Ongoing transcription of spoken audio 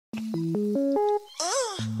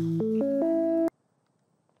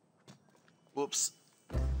Whoops.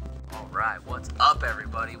 Alright, what's up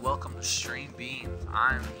everybody? Welcome to StreamBeanz.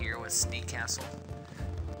 I'm here with SneakCastle.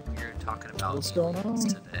 We're talking about what's going on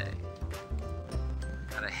today.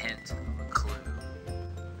 Got a hint of a clue.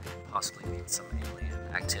 Possibly means some alien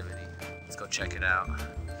activity. Let's go check it out.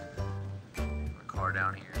 Our car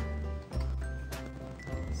down here.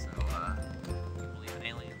 So, you believe in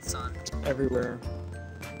aliens, son? Everywhere.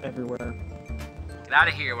 Everywhere. Get out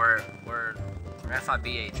of here, we're FIB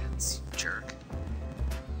agents, you jerk.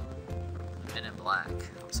 Men in black.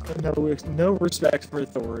 I'm sorry. No respect for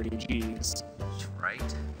authority, jeez. Right?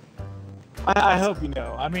 I hope you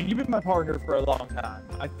know. I mean, you've been my partner for a long time.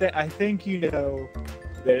 I think you know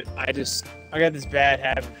that I got this bad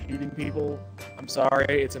habit of shooting people. I'm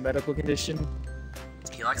sorry, it's a medical condition.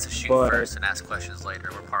 He likes to shoot first and ask questions later.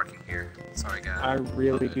 We're parking here. Sorry, guys. I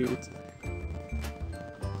really do.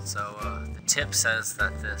 So, the tip says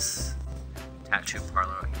that this tattoo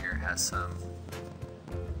parlor here has some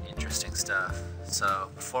interesting stuff. So,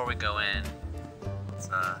 before we go in, let's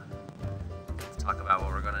talk about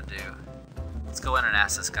what we're gonna do. Let's go in and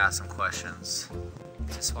ask this guy some questions.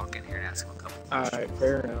 Just walk in here and ask him a couple questions. Alright,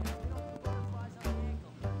 fair enough.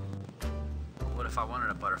 What if I wanted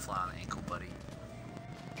a butterfly on the ankle, buddy?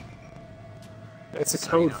 It's a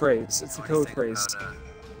code phrase. It's a code phrase. What do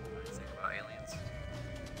you think about aliens?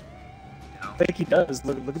 You know? I think he does.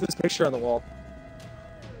 Look at this picture on the wall.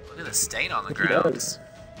 Look at the stain on the He ground. does.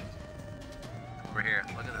 Over here,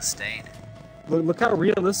 look at the stain. Look how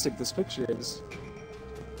realistic this picture is.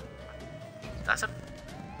 That's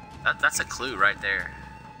a clue right there.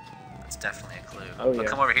 That's definitely a clue. Oh, Look, yeah.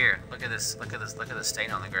 come over here. Look at this. Look at the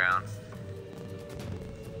stain on the ground.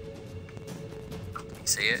 You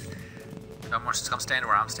see it? Come stand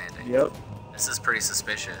where I'm standing. Yep. This is pretty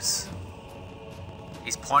suspicious.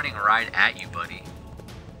 He's pointing right at you, buddy.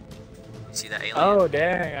 You see that alien? Oh,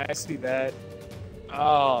 dang. I see that.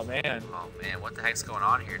 Oh, man. Oh man, what the heck's going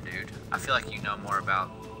on here, dude? I feel like you know more about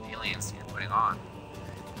aliens you're putting on.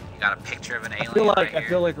 You got a picture of an alien right here. I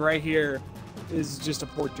feel like right here is just a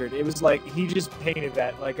portrait. It was like he just painted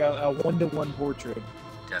that, like a one-to-one portrait.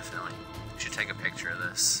 Definitely. We should take a picture of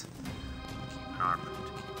this. Keep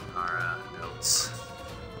our notes.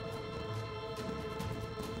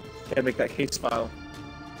 Gotta make that case file.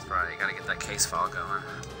 That's right, you gotta get that case file going.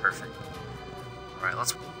 Perfect. Alright,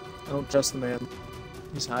 let's... I don't trust the man.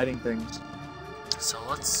 He's hiding things. So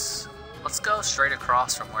let's go straight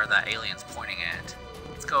across from where that alien's pointing at.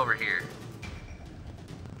 Let's go over here.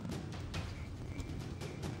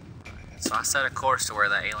 So I set a course to where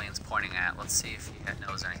that alien's pointing at. Let's see if he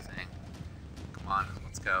knows anything. Come on,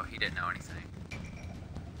 let's go. He didn't know anything.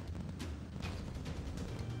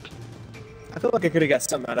 I feel like I could have got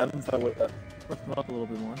something out of him if I would have left him up a little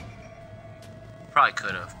bit more. Probably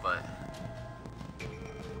could have, but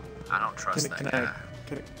I don't trust that guy.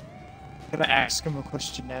 Can I ask him a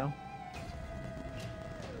question now?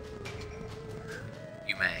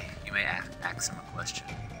 You may ask him a question.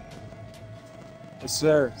 Yes,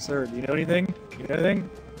 sir. Sir, do you know anything? You know anything?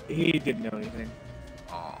 He didn't know anything.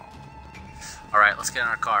 Oh. Alright, let's get in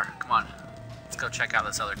our car. Come on. Let's go check out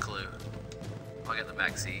this other clue. I'll get in the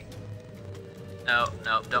back seat. No,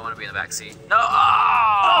 don't want to be in the back seat. No!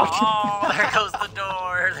 Oh, there goes the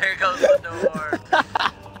door. There goes the door.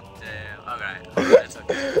 Damn. Okay. It's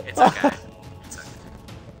okay. It's okay. It's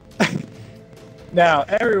okay. Now,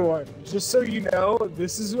 everyone, just so you know,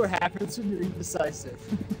 this is what happens when you're indecisive.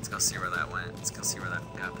 Let's go see where that went. Let's go see where that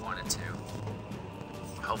guy pointed to.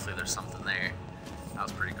 Hopefully there's something there. That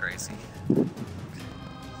was pretty crazy.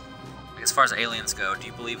 As far as aliens go, do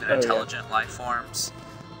you believe in intelligent life forms?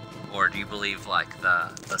 Or do you believe like the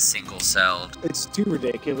single-celled? It's too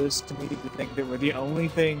ridiculous to me to think that we're the only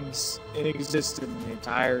things in existence in the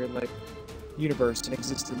entire universe in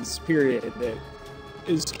existence, period, that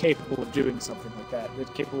is capable of doing something like that. That's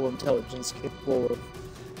capable of intelligence, capable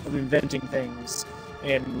of inventing things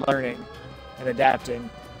and learning and adapting.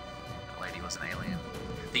 The lady was an alien.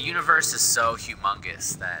 The universe is so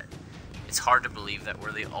humongous that it's hard to believe that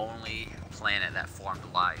we're the only planet that formed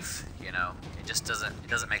life, you know? It just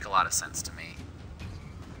doesn't make a lot of sense to me.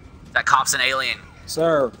 That cop's an alien.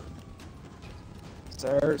 Sir,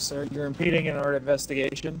 you're impeding in our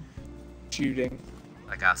investigation. Shooting.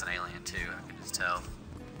 That guy's an alien too, I can just tell.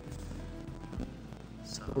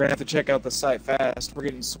 So, We're gonna have to check out the site fast. We're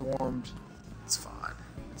getting swarmed. it's fine.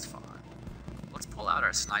 It's fine. Let's pull out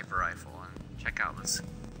our sniper rifle and check out this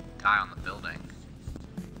guy on the building.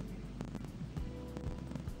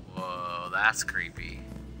 Whoa, that's creepy.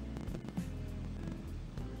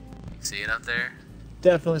 You see it up there?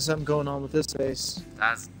 Definitely something going on with this base.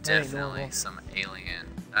 That's That ain't definitely normal. some alien.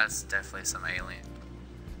 That's definitely some alien.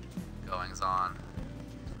 goings on.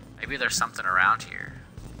 Maybe there's something around here.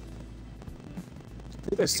 I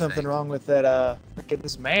think there's something wrong with that, look at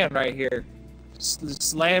this man right here.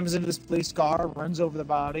 Slams into this police car, runs over the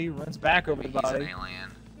body, runs back over the body. He's an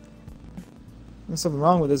alien. There's something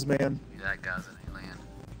wrong with this man. Maybe that guy's an alien.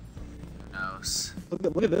 Who knows?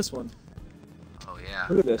 Look at this one. Oh yeah,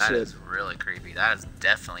 look at this that shit. is really creepy. That is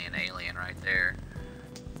definitely an alien right there.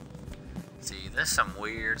 See, there's some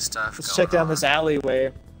weird stuff Let's going check down on. this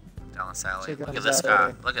alleyway. Down this alley. Check Look out at this this guy.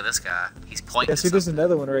 alleyway. Look at this guy. He's pointing Yeah, at see, there's something.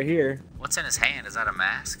 another one right here. What's in his hand? Is that a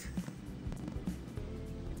mask?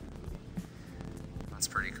 That's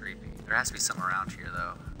pretty creepy. There has to be some around here,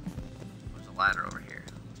 though. There's a ladder over here.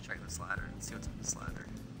 Let's check this ladder and see what's in this ladder.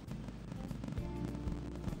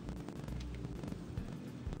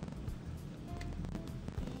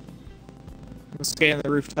 Let's scan the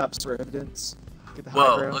rooftops for evidence. Get the high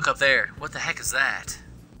Whoa, ground. look up there. What the heck is that?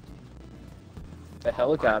 The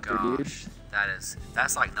helicopter, Oh my dude. gosh.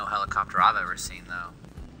 That's like no helicopter I've ever seen, though.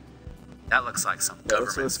 That looks like some Yeah,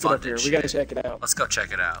 government let's get up here. funded We gotta shit. check it out. Let's go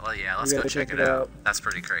check it out. Well, yeah, let's We go gotta check it out. That's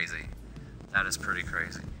pretty crazy. That is pretty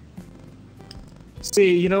crazy.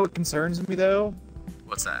 See, you know what concerns me though?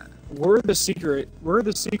 What's that? We're the secret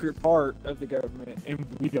part of the government, and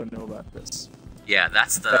we don't know about this. Yeah,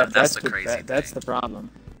 that's the crazy thing. That's the problem.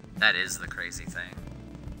 That is the crazy thing.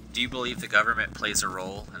 Do you believe the government plays a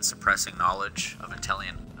role in suppressing knowledge of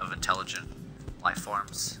intelligent life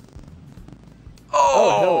forms?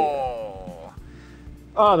 Oh,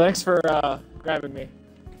 Oh, thanks for grabbing me.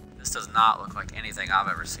 This does not look like anything I've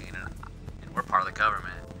ever seen, and we're part of the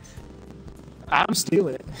government. I'm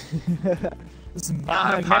stealing it. This is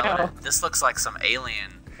mine now. This looks like some alien.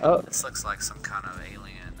 Oh, This looks like some kind of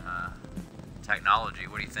alien technology.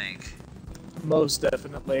 What do you think? most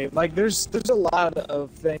definitely. Like, there's a lot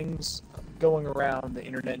of things going around the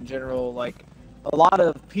internet in general. Like, a lot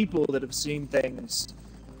of people that have seen things,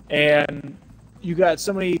 and you got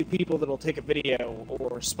so many people that'll take a video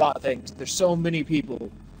or spot things. There's so many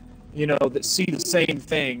people, you know, that see the same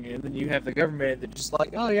thing, and then you have the government that just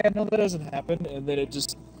like, oh yeah, no, that doesn't happen, and then it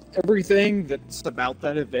just everything that's about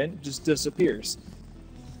that event just disappears.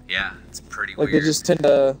 Yeah, it's pretty Like weird. they just tend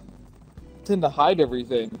to hide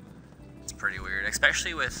everything. It's pretty weird,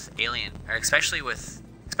 especially with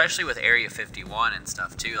especially with Area 51 and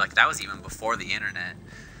stuff too. Like that was even before the internet.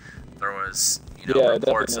 There was, you know, Yeah,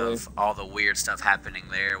 reports definitely. of all the weird stuff happening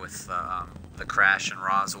there with the crash in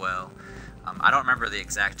Roswell. I don't remember the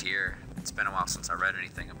exact year. It's been a while since I read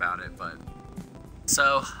anything about it, but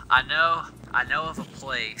so I know of a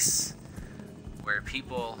place where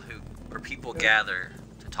people gather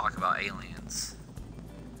to talk about aliens.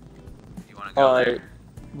 You want to go there? Alright,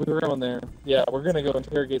 we're going there. Yeah, we're gonna go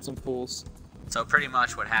interrogate some fools. So pretty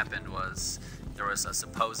much what happened was there was a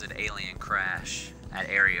supposed alien crash at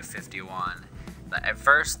Area 51. But at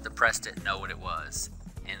first, the press didn't know what it was,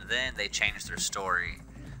 and then they changed their story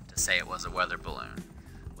to say it was a weather balloon,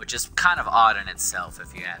 which is kind of odd in itself,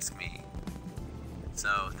 if you ask me.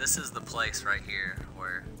 So this is the place right here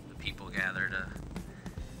where the people gather to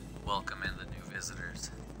welcome in the new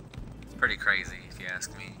visitors. It's pretty crazy, if you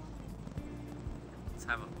ask me.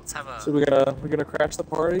 Let's have a. So we're gonna crash the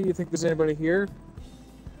party. You think there's anybody here?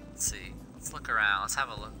 Let's see. Let's look around. Let's have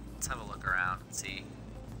a look. Let's have a look around and see.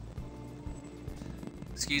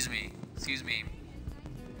 Excuse me,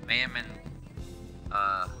 ma'am and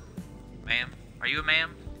ma'am. Are you a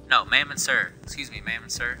ma'am? No, ma'am and sir. Excuse me, ma'am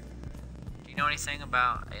and sir. Do you know anything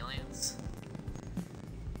about aliens?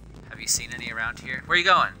 Have you seen any around here? Where are you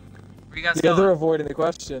going? Where you guys Yeah, they're going? avoiding the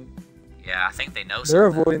question. Yeah, I think they know They're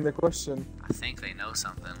something. avoiding the question. I think they know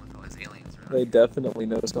something with all these aliens around. They definitely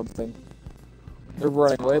know something. They're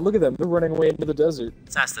running away. Look at them. They're running away into the desert.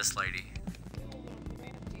 Let's ask this lady.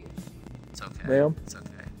 It's okay. Ma'am? It's okay.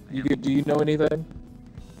 You Ma'am. do you know anything? You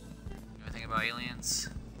know anything about aliens?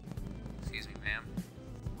 Excuse me, ma'am.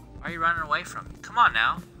 Why are you running away from me? Come on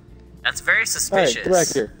now. That's very Alright, suspicious. get back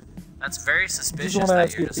here. That's very suspicious wanna that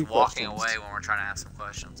ask you're you a just few walking questions. away when we're trying to ask some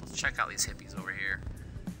questions. Let's check out these hippies over here.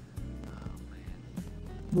 Oh man,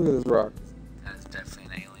 Look at this rock. that is definitely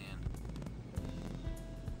an alien.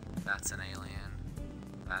 That's an alien.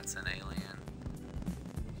 That's an alien.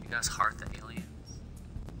 You guys heart the aliens?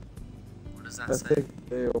 What does that I say? think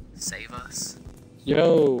they'll. Save us?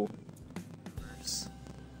 Yo, There's-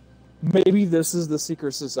 maybe this is the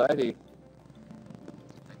secret society.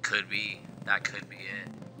 That could be it.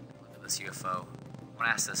 Look at this UFO. I want to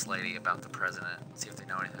ask this lady about the president, see if they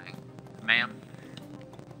know anything. Ma'am,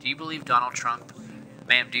 do you believe Donald Trump?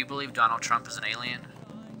 Ma'am, do you believe Donald Trump is an alien?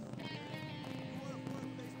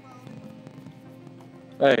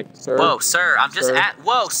 Hey, sir. Whoa, sir, I'm just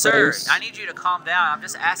Whoa, sir, Space. I need you to calm down. I'm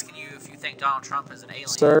just asking you if you think Donald Trump is an alien.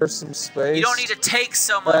 Sir, some space. You don't need to take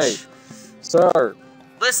so much. Hey, sir.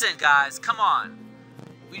 Listen, guys, come on.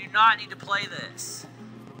 We do not need to play this.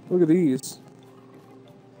 Look at these.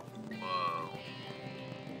 Whoa.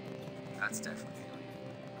 That's definitely alien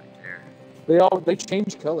right there. They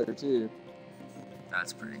change color too.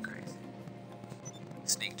 That's pretty crazy.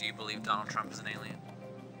 Sneak, do you believe Donald Trump is an alien?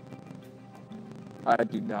 I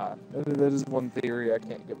do not. That is one theory I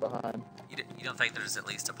can't get behind. You don't think there's at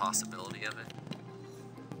least a possibility of it?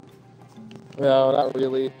 No, not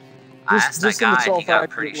really. I asked that guy, and he got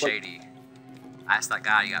pretty shady. I asked that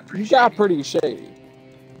guy, he got pretty shady. He got pretty shady.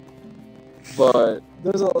 But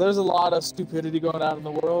there's a lot of stupidity going on in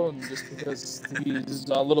the world, and just because he's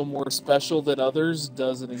a little more special than others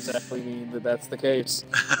doesn't exactly mean that that's the case.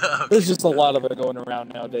 Okay. There's just a lot of it going around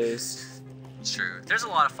nowadays. True. There's a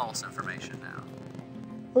lot of false information now.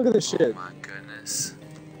 Look at this shit. Oh my goodness.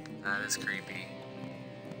 That is creepy.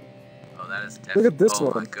 Oh, that is definitely... Look at this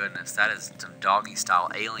one. Oh my goodness. That is some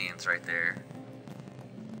doggy-style aliens right there.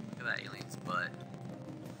 Look at that alien's butt.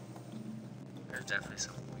 There's definitely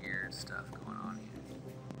some weird stuff going on here.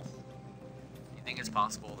 You think it's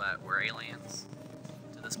possible that we're aliens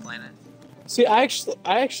to this planet? See, I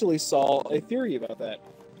actually saw a theory about that.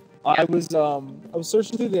 Yeah. I was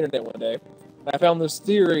searching through the internet one day, and I found this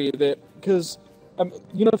theory that, because,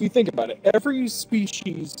 you know, if you think about it, every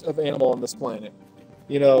species of animal on this planet,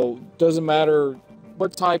 you know, doesn't matter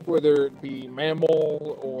what type, whether it be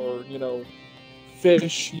mammal or, you know,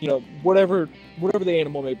 fish, you know, whatever the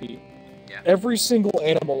animal may be. Yeah. Every single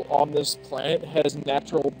animal on this planet has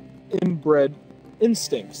natural inbred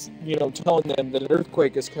instincts, you know, telling them that an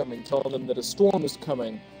earthquake is coming, telling them that a storm is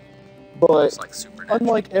coming. But like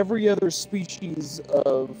unlike every other species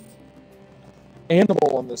of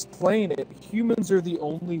animal on this planet, humans are the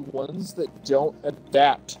only ones that don't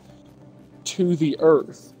adapt to the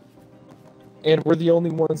earth. And we're the only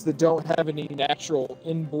ones that don't have any natural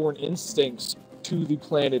inborn instincts to the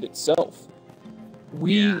planet itself.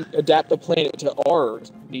 We adapt the planet to our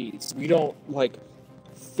needs. We don't, like,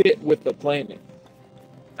 fit with the planet.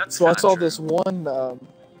 That's so I saw true.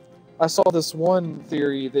 this one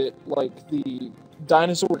theory that, like, the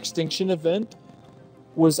dinosaur extinction event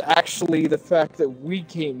was actually the fact that we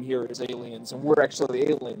came here as aliens, and we're actually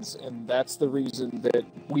the aliens, and that's the reason that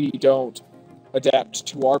we don't adapt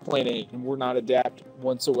to our planet, and we're not adapt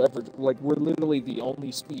whatsoever. Like, we're literally the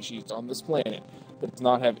only species on this planet that does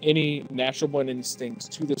not have any natural born instincts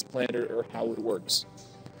to this planet or how it works.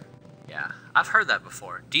 Yeah, I've heard that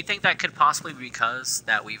before. Do you think that could possibly be because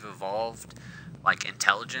that we've evolved, like,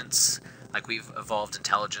 intelligence? Like, we've evolved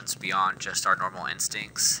intelligence beyond just our normal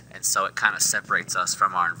instincts, and so it kind of separates us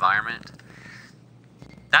from our environment?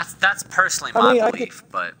 That's personally my belief,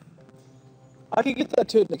 but... I can get that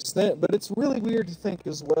to an extent, but it's really weird to think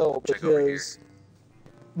as well, because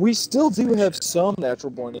we still do have some natural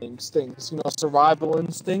born instincts, you know, survival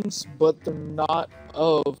instincts, but they're not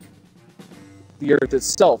of the earth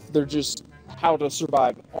itself. They're just how to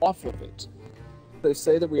survive off of it. They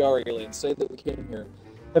say that we are aliens, say that we came here.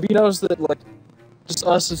 Have you noticed that, like, just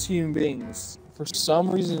us as human beings, for some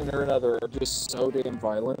reason or another, are just so damn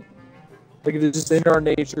violent? Like, it's just in our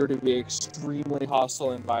nature to be extremely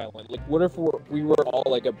hostile and violent. Like, what if we were all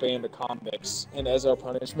like a band of convicts, and as our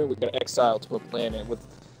punishment, we got exiled to a planet with,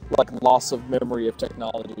 like, loss of memory of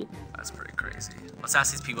technology? That's pretty crazy. Let's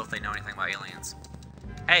ask these people if they know anything about aliens.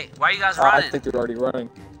 Hey, why are you guys running? I think they're already running.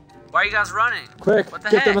 Why are you guys running? Quick, what the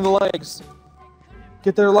get heck? them in the legs.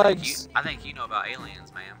 Get their legs. I think you know about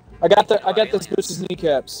aliens, ma'am. I got this bitch's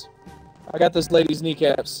kneecaps. I got this lady's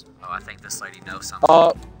kneecaps. Oh, I think this lady knows something.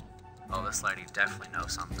 Oh, this lady definitely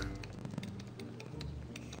knows something.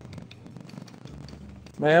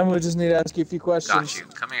 Ma'am, we just need to ask you a few questions. Got you.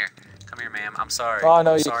 Come here. Come here, ma'am. I'm sorry. Oh,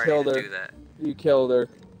 no, I'm you sorry killed her. Do that. You killed her.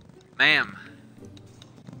 Ma'am.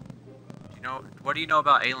 What do you know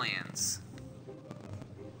about aliens?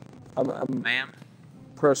 Ma'am?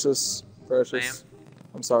 Precious. Ma'am?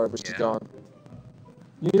 I'm sorry, but she's gone.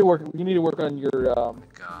 You need to work on your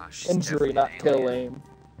Gosh, injury, not kill aim.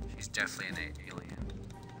 She's definitely an alien.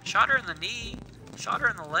 Shot her in the knee. Shot her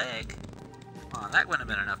in the leg. Come on, that wouldn't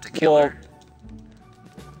have been enough to kill her.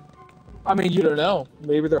 I mean, you don't know.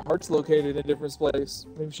 Maybe their heart's located in a different place.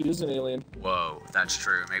 Maybe she is an alien. Whoa, that's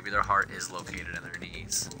true. Maybe their heart is located in their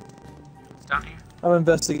knees. It's down here. I'm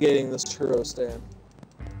investigating this churro stand.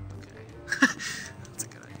 Okay. That's a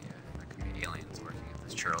good idea. There could be aliens working at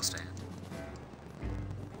this churro stand.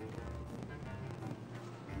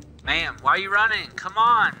 Ma'am, why are you running? Come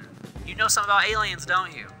on! You know something about aliens,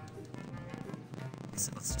 don't you?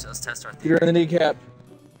 Let's test our theory. You're in the kneecap.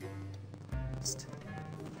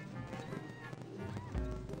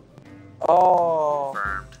 Oh.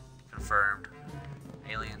 Confirmed. Confirmed.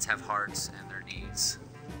 Aliens have hearts and their needs.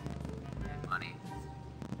 And money.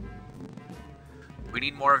 We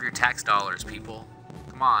need more of your tax dollars, people.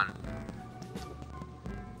 Come on.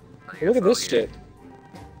 Look at this shit.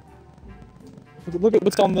 Look at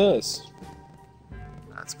what's on this.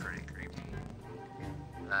 That's pretty creepy.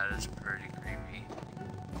 That is pretty creepy.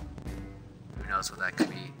 Who knows what that could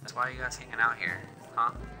be? That's why you guys hanging out here,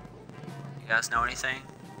 huh? You guys know anything?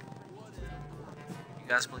 You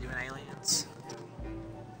guys believe in aliens?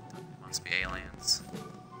 Must be aliens.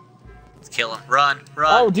 Let's kill him. Run!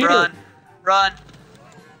 Run! Oh, dear. Run! Run!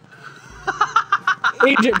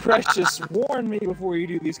 Agent Precious, warn me before you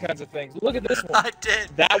do these kinds of things. Look at this one. I did.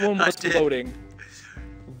 That one was floating.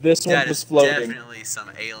 This one was floating. Definitely some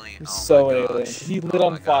alien. Oh So my alien. gosh. He lit Oh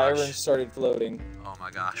on my fire gosh. and started floating. Oh my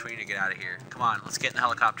gosh, we need to get out of here. Come on, let's get in the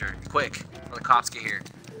helicopter. Quick, before the cops get here.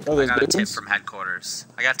 Oh, I those got a big tip ones? from headquarters.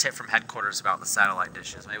 I got a tip from headquarters about the satellite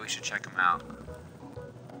dishes. Maybe we should check them out.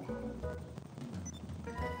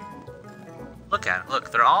 Look at it.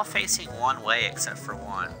 Look, they're all facing one way except for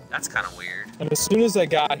one. That's kind of weird. And as soon as I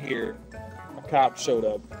got here, a cop showed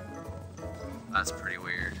up. That's pretty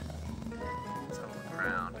weird. Let's have a look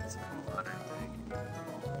around. Let's see if we find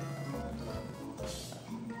anything.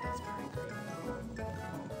 That's pretty creepy.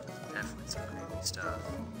 Definitely some creepy stuff.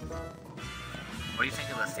 What do you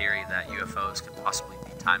think of the theory that UFOs could possibly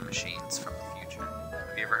be time machines from the future?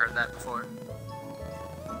 Have you ever heard that before?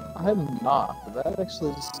 I have not, but that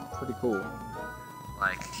actually is pretty cool.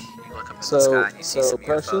 Like, you look up in the sky and you see some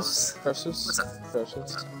Precious, UFOs. Precious, What's up? Precious.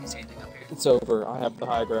 What's up? You see anything up here? It's over. I have the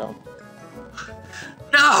high ground.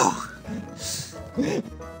 No!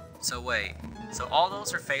 So wait, so all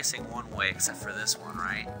those are facing one way except for this one,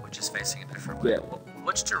 right? Which is facing a different way. Yeah.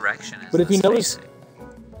 Which direction is But if this you notice- facing?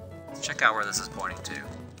 Let's check out where this is pointing to.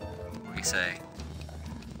 What do you say?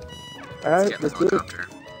 Alright, Get in the let's do it. helicopter.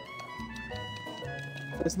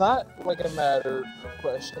 It's not like a matter of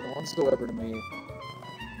question whatsoever to me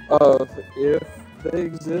of if they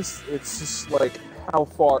exist. It's just like how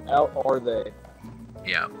far out are they?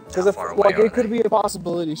 Yeah. Because How far away like are it could they? be a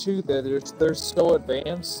possibility too that they're so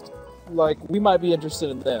advanced. Like we might be interested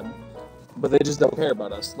in them, but they just don't care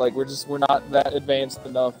about us. Like we're not that advanced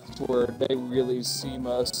enough to where they really seem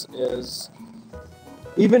us as.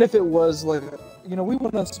 Even if it was like, you know, we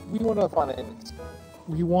want to find aliens.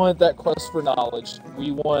 We want that quest for knowledge.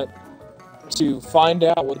 We want to find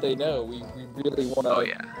out what they know. We really want to Oh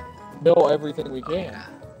yeah. know everything we Oh, can. yeah.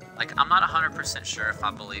 Like, I'm not 100% sure if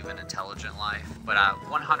I believe in intelligent life, but I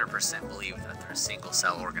 100% believe that there's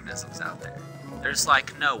single-cell organisms out there. There's,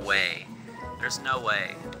 like, no way. There's no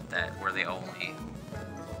way that we're the only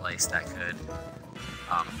place that could,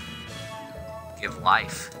 give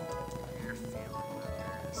life. You're feeling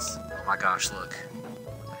that there's... Oh my gosh, look.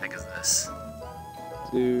 What the heck is this?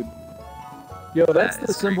 Dude. Yo, that's That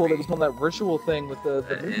the is symbol creepy. that was on that ritual thing with the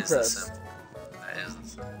That moon is the crest. symbol. That is the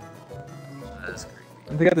symbol. That is creepy.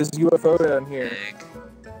 And they got this UFO down here. Big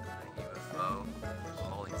UFO.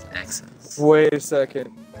 All these X's. Wait a second.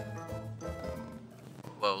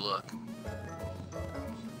 Whoa, look.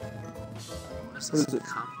 What is What this? is it?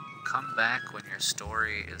 Come back when your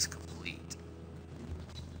story is complete.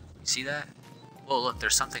 You see that? Whoa, look,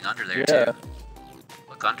 there's something under there Yeah. too.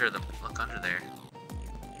 Look under there.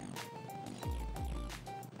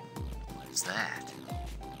 What is that?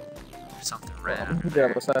 There's something red under Yeah, there.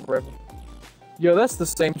 what's that forever? Yo, that's the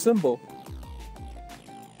same symbol.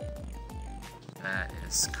 That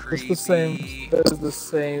is It's creepy. the same. That is the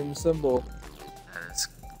same symbol. That is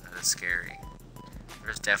scary.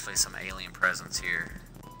 There's definitely some alien presence here.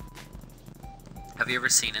 Have you ever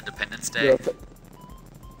seen Independence Day?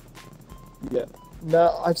 Yeah.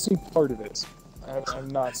 No, I've seen part of it.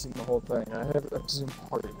 I've not seen the whole thing. I've seen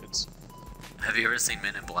part of it. Have you ever seen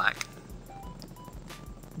Men in Black?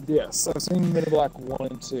 Yes, I've seen Men in Black 1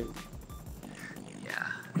 and 2. Yeah.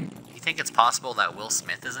 You think it's possible that Will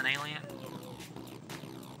Smith is an alien?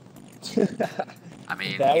 I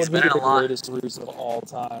mean, That he's would been be in the a lot. greatest ruse of all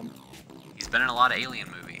time. He's been in a lot of alien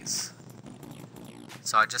movies.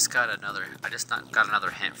 So I just got another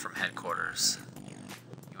hint from headquarters.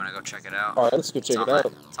 You want to go check it out? Alright, let's go check it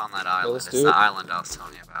out. It's on that island. let's It's do the it. island I was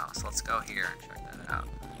telling you about. So let's go here and check that out.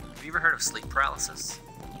 Have you ever heard of sleep paralysis?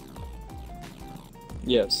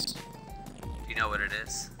 Yes. Do you know what it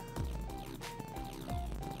is?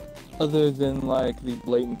 Other than like the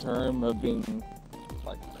blatant term of being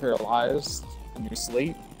like paralyzed in your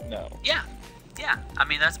sleep? No. Yeah. I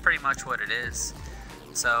mean, that's pretty much what it is.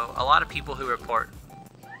 So a lot of people who report.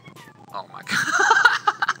 Oh my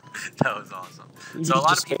god, that was awesome. You So a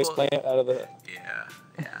lot of just people. faceplant out of the.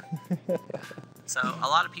 Yeah. So a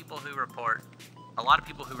lot of people who report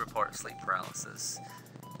sleep paralysis,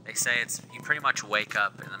 they say you pretty much wake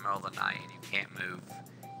up in the middle of the night and you can't move.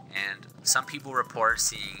 And some people report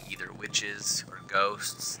seeing either witches or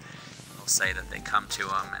ghosts. They'll say that they come to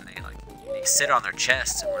them and they sit on their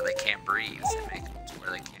chest and where they can't breathe. They make them to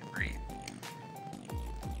where they can't breathe.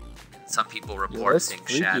 Some people report seeing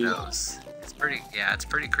shadows. It's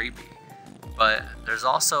pretty creepy. But there's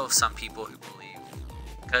also some people who believe,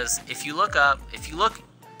 because if you look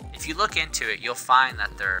into it, you'll find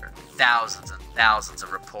that there are thousands and thousands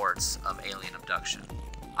of reports of alien abduction,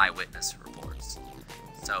 eyewitness reports.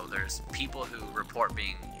 So there's people who report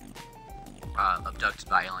being abducted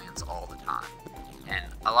by aliens all the time. And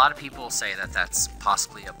a lot of people say that that's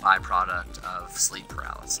possibly a byproduct of sleep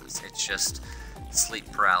paralysis. It's just sleep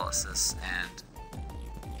paralysis, and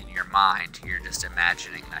in your mind, you're just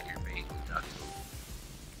imagining that you're being abducted.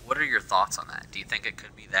 What are your thoughts on that? Do you think it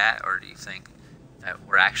could be that, or do you think that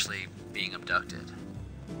we're actually being abducted?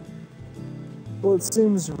 Well, it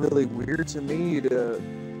seems really weird to me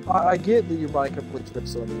I get that your body completely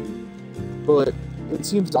trips on you, but it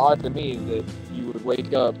seems odd to me that you would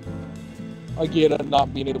wake up, again, and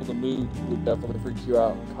not being able to move would definitely freak you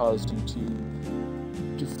out and cause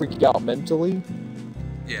you to freak you out mentally.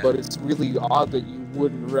 Yeah. But it's really odd that you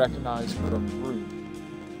wouldn't recognize your own room.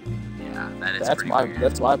 Yeah, that's weird.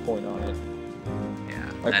 That's my point on it.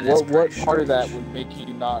 Yeah, what part of that would make you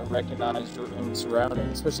not recognize your own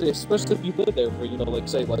surroundings, especially if you live there for, like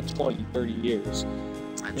say 20, 30 years.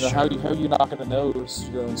 How are you not going to notice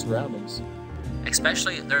your own surroundings?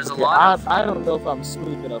 Especially, there's a lot of... I don't know if I'm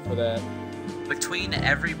smooth enough for that. Between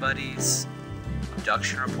everybody's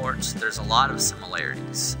abduction reports, there's a lot of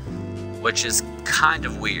similarities, which is kind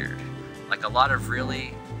of weird. Like a lot of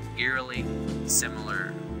really eerily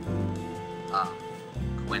similar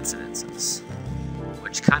coincidences,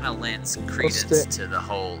 which kind of lends credence to the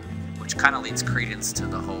whole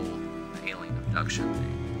alien abduction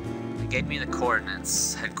thing. They gave me the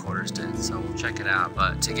coordinates, headquarters did, so we'll check it out.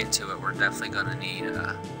 But to get to it, we're definitely gonna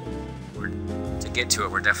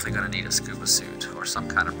need a scuba suit or some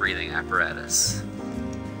kind of breathing apparatus.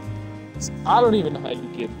 I don't even know how you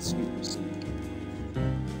get a scuba suit.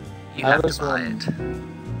 You have to buy it.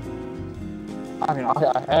 I mean,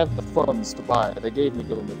 I have the funds to buy it. They gave me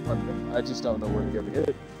government funding. I just don't know where to go to get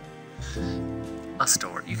it. A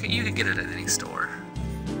store. You can get it at any store.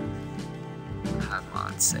 I have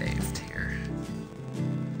mine saved here.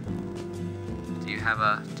 Do you have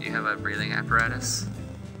a breathing apparatus?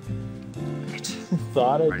 Right.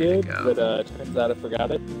 Thought I did, but turns out I forgot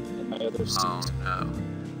it in my other suit. Oh no.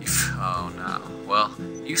 Oh no. Well,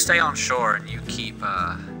 you stay on shore and you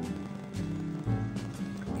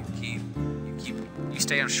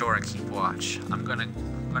stay on shore and keep watch. I'm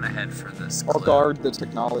gonna head for this clue. I'll guard the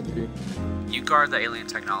technology. You guard the alien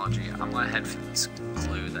technology. I'm gonna head for this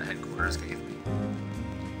clue that headquarters gave me.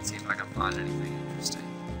 See if I can find anything interesting.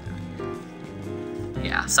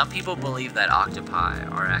 Yeah, some people believe that octopi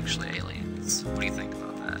are actually aliens. What do you think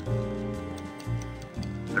about that?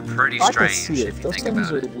 They're pretty strange if you think about it. Those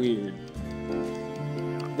things are weird.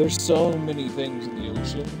 There's so many things in the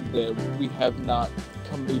ocean that we have not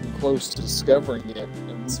come even close to discovering yet,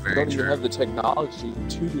 and we don't even have the technology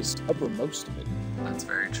to discover most of it. That's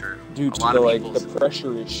very true. Due to the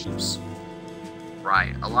pressure issues.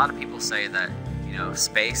 Right. A lot of people say that,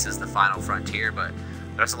 space is the final frontier, but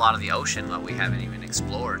there's a lot of the ocean that we haven't even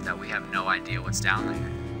explored, that we have no idea what's down there.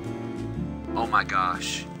 Oh my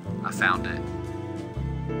gosh. I found it.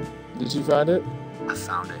 Did you find it? I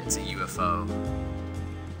found it. It's a UFO.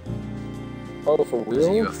 Oh, for real? There's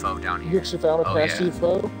a UFO down here. You actually found a past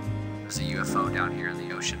UFO? There's a UFO down here in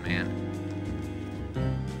the ocean, man.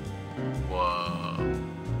 Whoa.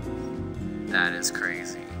 That is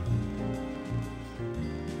crazy.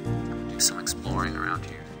 I'm gonna do some exploring around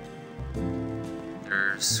here.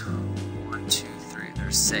 There's 1, 2, 3,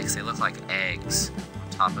 there's 6. They look like eggs on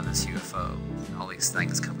top of this UFO. All these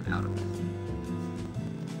things coming out of it.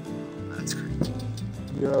 That's crazy.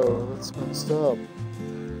 Yo, that's messed up.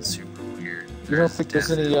 That's super weird. You don't think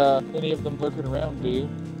there's any of them lurking around, do you?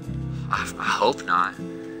 I hope not. I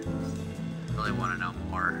really want to know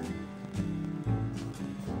more.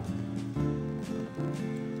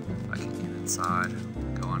 If I can get inside,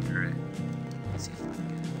 go under it. See if I can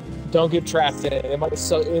get it. Don't get trapped in it.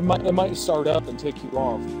 It might start up and take you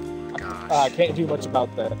off. Oh my gosh. I can't do much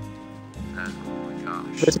about that. Oh my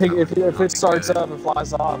gosh. If it starts up and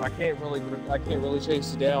flies off, I can't really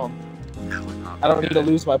chase you down. I don't need to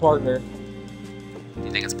lose my partner. Do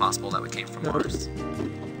you think it's possible that we came from Mars?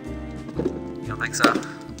 You don't think so?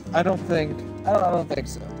 I don't think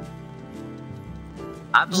so.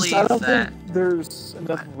 I believe I don't that. think there's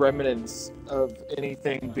enough remnants of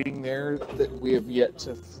anything being there that we have yet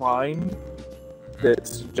to find that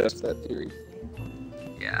suggests that theory.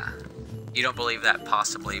 Yeah. You don't believe that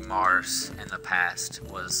possibly Mars in the past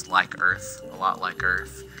was like Earth, a lot like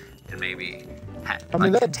Earth, and maybe had, that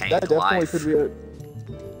definitely life. could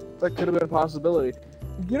have been a possibility.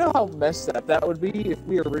 You know how messed up that would be if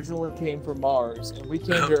we originally came from Mars and we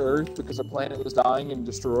came to Earth because the planet was dying and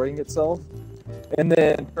destroying itself, and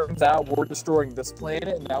then turns out we're destroying this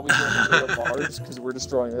planet, and now we can't go to Mars because we're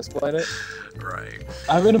destroying this planet. Right.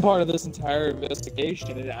 I've been a part of this entire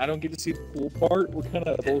investigation, and I don't get to see the cool part. What kind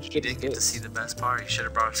of bullshit You didn't get to see the best part. You should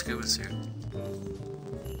have brought a scuba suit.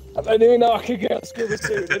 I didn't even know I could get a scuba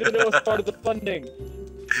suit. I didn't know it was part of the funding.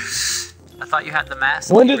 I thought you had the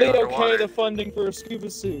mask. When did they okay the funding for a scuba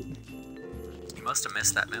suit? You must have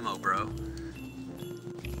missed that memo, bro.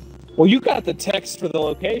 Well, you got the text for the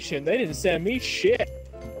location. They didn't send me shit.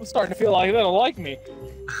 I'm starting to feel like they don't like me.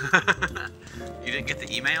 You didn't get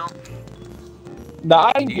the email? Nah,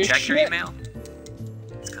 I didn't Did you get check shit. your email?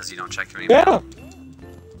 It's because you don't check your email? Yeah.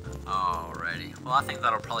 Alrighty. Well, I think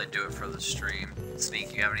that'll probably do it for the stream.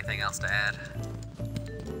 Sneak, you have anything else to add?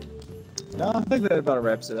 No, I think that about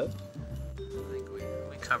wraps it up. I think we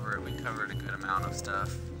covered a good amount of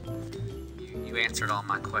stuff. You answered all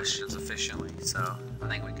my questions efficiently, so I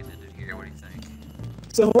think we can end it here. What do you think?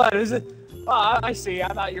 So what is it? Oh, I see.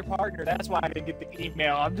 I'm not your partner. That's why I didn't get the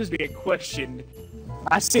email. I'm just being questioned.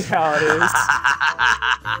 I see how it is.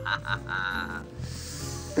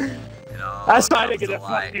 That's why I didn't get the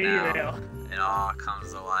fucking email. It all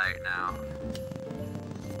comes to light now.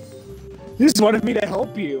 You just wanted me to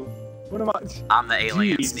help you. What am I? I'm the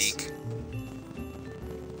alien, Jeez. Sneak.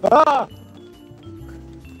 Ah!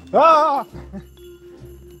 Ah!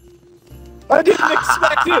 I didn't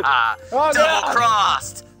expect it! Oh,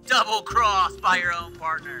 Double-crossed! Double-crossed by your own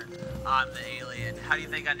partner. I'm the alien. How do you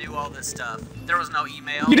think I knew all this stuff? There was no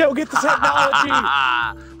email. You don't get the technology!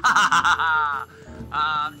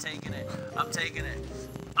 I'm taking it. I'm taking it.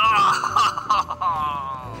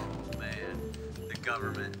 Oh, man. The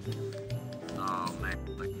government. Oh, man.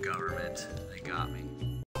 The government. They got me.